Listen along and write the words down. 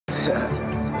God,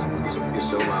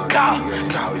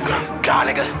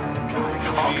 nigga.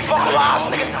 Fuck lies,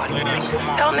 nigga.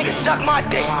 Tell niggas suck my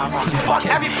dick. Fuck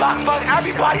every block, fuck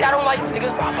everybody I don't like, nigga.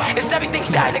 It's everything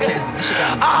that, nigga.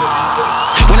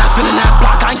 When I spin in that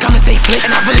block, I ain't come to take flicks.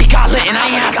 And I really got lit and I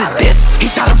ain't after this. He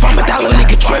try to run, but that little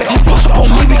nigga trip. If you push up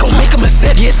on me, we gon' make him a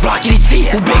sip. Yeah, it's blocky the G,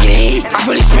 who bigger than he? I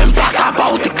really spin blocks, I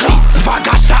bought with the cleat. If I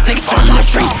got shot, niggas turn in the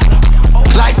tree.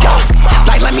 Like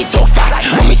let me talk fast.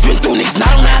 When we spin through, niggas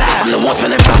not on that app. I'm the one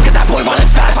spinning blocks, got that boy running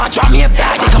fast. If I drop me a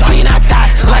bag, they complain I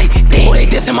task. Like, damn, they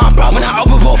dissing my bro. When I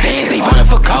open both hands, they running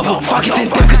for cover. Fuck it,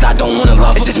 then dip, cause I don't wanna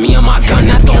love her. It's just me and my gun,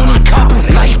 that's the only couple.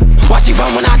 Like, watch he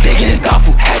run when I dig in his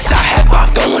duffel. Headshot, head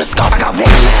bop, don't wanna scuff. I got one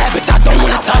in the head, bitch, I don't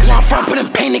wanna touch. Where I'm from, putting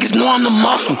pain, niggas know I'm the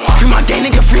muscle. Free my day,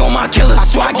 nigga, free all my killers. I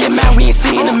swear I get mad, we ain't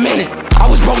see in a minute. I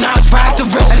was broke, now it's right to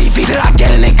rich. TV that I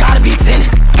get and it gotta be tinted.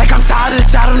 Like I'm tired of the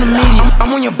child on the media.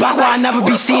 I'm on your block where I never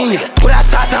be seeing you. With that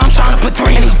side, I'm trying to put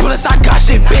 3 in these bullets. I got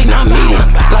shit big, not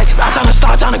medium. Like I'm trying to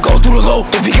start, trying to go through the low.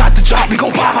 If we got the drop, we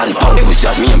gon' pop out and throw. It was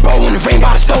just me and bro in the rain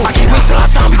by the stove. I can't wait till our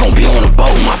time, we gon' be on the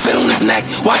boat. My foot on his neck,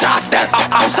 watch how I step up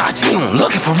outside team.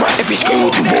 Looking for rep. If he scream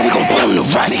with the wood, we gon' put him to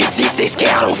rest. Nigga G say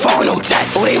scared, I don't fuck with no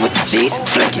jets. Oh, they with the G's,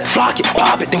 flick it, flock it,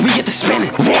 pop it, then we get to spinning.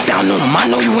 Walk down on them, I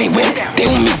know you ain't with it. They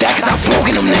want me dead cause I'm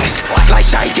smoking them niggas. Like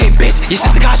Shotty J, bitch. Your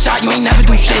sister got shot, you ain't never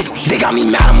do shit. They got me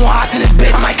mad, I'm more hot in this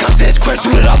bitch. I might come to his crib,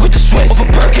 suited up with the switch. Over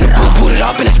perk in the boot, booted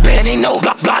up in his bitch. And they know,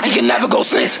 block, he can never go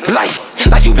snitch. Like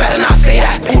you better not say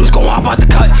that. Oodles gon' hop out the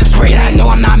cut, spray that. No,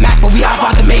 I'm not Mac, but we hop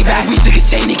out the Maybach. We took his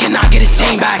chain, he cannot get his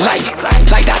chain back.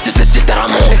 Like that's just the shit that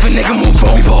I'm on. If a nigga move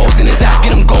wrong, we put holes in his ass,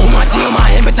 get him going. My G on my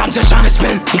hand, bitch, I'm just trying to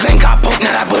spin. Glenn got poked,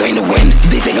 now that boy ain't the win.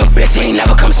 They think a bitch, he ain't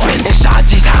never come spin. And shot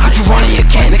G's, how could you run in your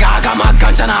can? Nigga, I got my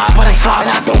gun, tryna hop out and fly. And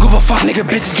I don't give a fuck, nigga,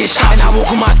 bitches get shot. And I walk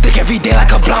with my stick every day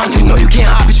like a blind. You know you can't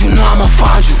hop, but you know I'ma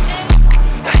find you.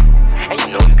 And you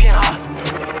know you can't hop.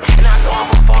 And I know I'm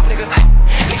a fuck, nigga.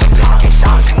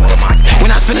 When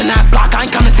I spin in that block, I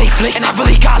ain't come to take flicks. And I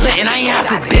really got lit and I ain't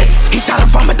after this. He try to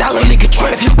run, but that little nigga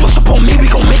trip. If you push up on me, we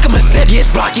gon' make him a sip. Yeah,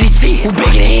 it's blocky the G, who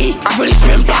bigger than he? I really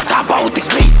spin blocks, I bought with the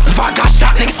cleat. If I got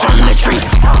shot, niggas turn in the tree.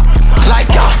 Like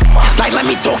let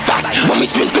me talk facts. When we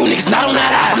spin through, niggas not on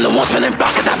that app. I'm the one spinning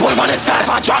blocks, got that boy running fast.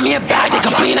 If I drop me a bag, they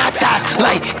complain I task.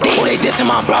 Like, they dissing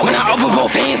my bro. When I open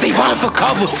both hands, they running for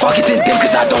cover. Fuck it, then dip,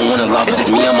 cause I don't wanna love her. It's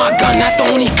just me and my gun, that's the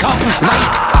only couple. Like